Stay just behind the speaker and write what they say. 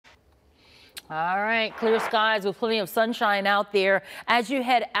All right, clear skies with plenty of sunshine out there. As you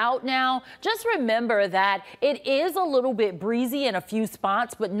head out now, just remember that it is a little bit breezy in a few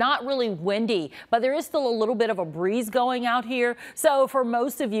spots, but not really windy. But there is still a little bit of a breeze going out here. So for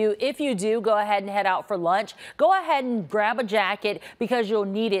most of you, if you do go ahead and head out for lunch, go ahead and grab a jacket because you'll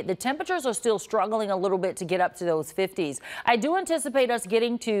need it. The temperatures are still struggling a little bit to get up to those 50s. I do anticipate us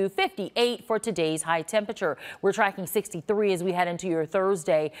getting to 58 for today's high temperature. We're tracking 63 as we head into your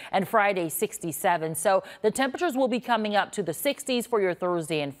Thursday, and Friday 67. So the temperatures will be coming up to the 60s for your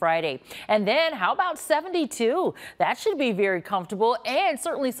Thursday and Friday. And then how about 72? That should be very comfortable and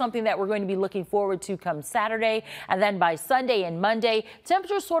certainly something that we're going to be looking forward to come Saturday. And then by Sunday and Monday,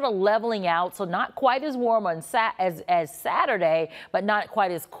 temperatures sort of leveling out. So not quite as warm on as Saturday, but not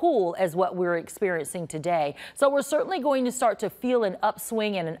quite as cool as what we're experiencing today. So we're certainly going to start to feel an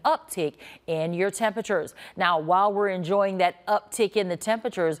upswing and an uptick in your temperatures. Now, while we're enjoying that uptick in the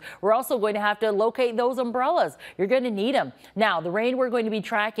temperatures, we're also going to have to locate those umbrellas. You're going to need them. Now, the rain we're going to be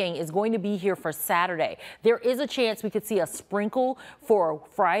tracking is going to be here for Saturday. There is a chance we could see a sprinkle for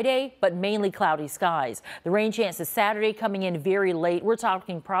Friday, but mainly cloudy skies. The rain chance is Saturday, coming in very late. We're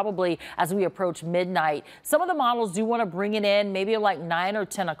talking probably as we approach midnight. Some of the models do want to bring it in maybe like 9 or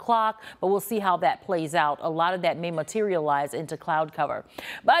 10 o'clock, but we'll see how that plays out. A lot of that may materialize into cloud cover.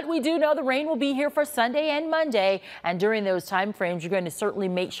 But we do know the rain will be here for Sunday and Monday, and during those time frames, you're going to certainly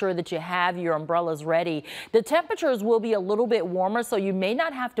make sure that you have your umbrellas ready. The temperatures will be a little bit warmer, so you may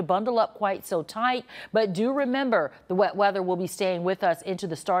not have to bundle up quite so tight, but do remember the wet weather will be staying with us into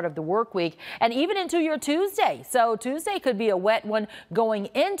the start of the work week and even into your Tuesday. So Tuesday could be a wet one going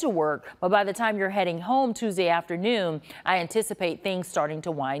into work, but by the time you're heading home Tuesday afternoon, I anticipate things starting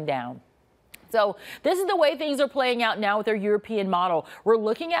to wind down. So this is the way things are playing out now with our European model. We're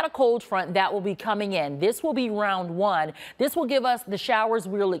looking at a cold front that will be coming in. This will be round one. This will give us the showers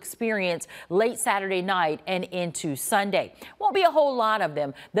we'll experience late Saturday night and into Sunday. Won't be a whole lot of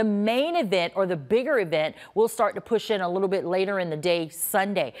them. The main event, or the bigger event, will start to push in a little bit later in the day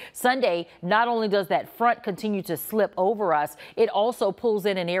Sunday. Sunday, not only does that front continue to slip over us, it also pulls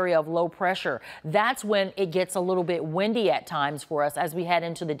in an area of low pressure. That's when it gets a little bit windy at times for us as we head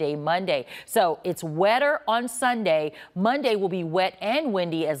into the day Monday. So it's wetter on Sunday. Monday will be wet and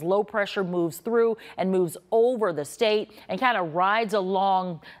windy as low pressure moves through and moves over the state and kind of rides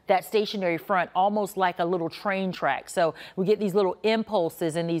along that stationary front almost like a little train track. So we get these little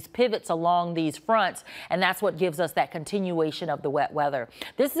impulses and these pivots along these fronts, and that's what gives us that continuation of the wet weather.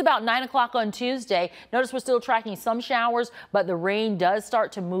 This is about 9 o'clock on Tuesday. Notice we're still tracking some showers, but the rain does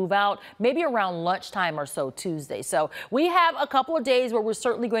start to move out maybe around lunchtime or so Tuesday. So we have a couple of days where we're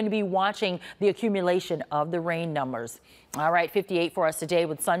certainly going to be watching the accumulation of the rain numbers. All right, 58 for us today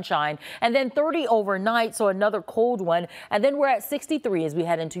with sunshine, and then 30 overnight, so another cold one. And then we're at 63 as we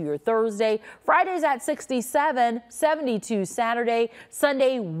head into your Thursday. Friday's at 67, 72 Saturday.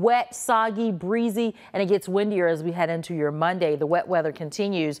 Sunday, wet, soggy, breezy, and it gets windier as we head into your Monday. The wet weather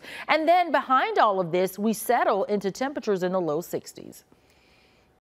continues. And then behind all of this, we settle into temperatures in the low 60s.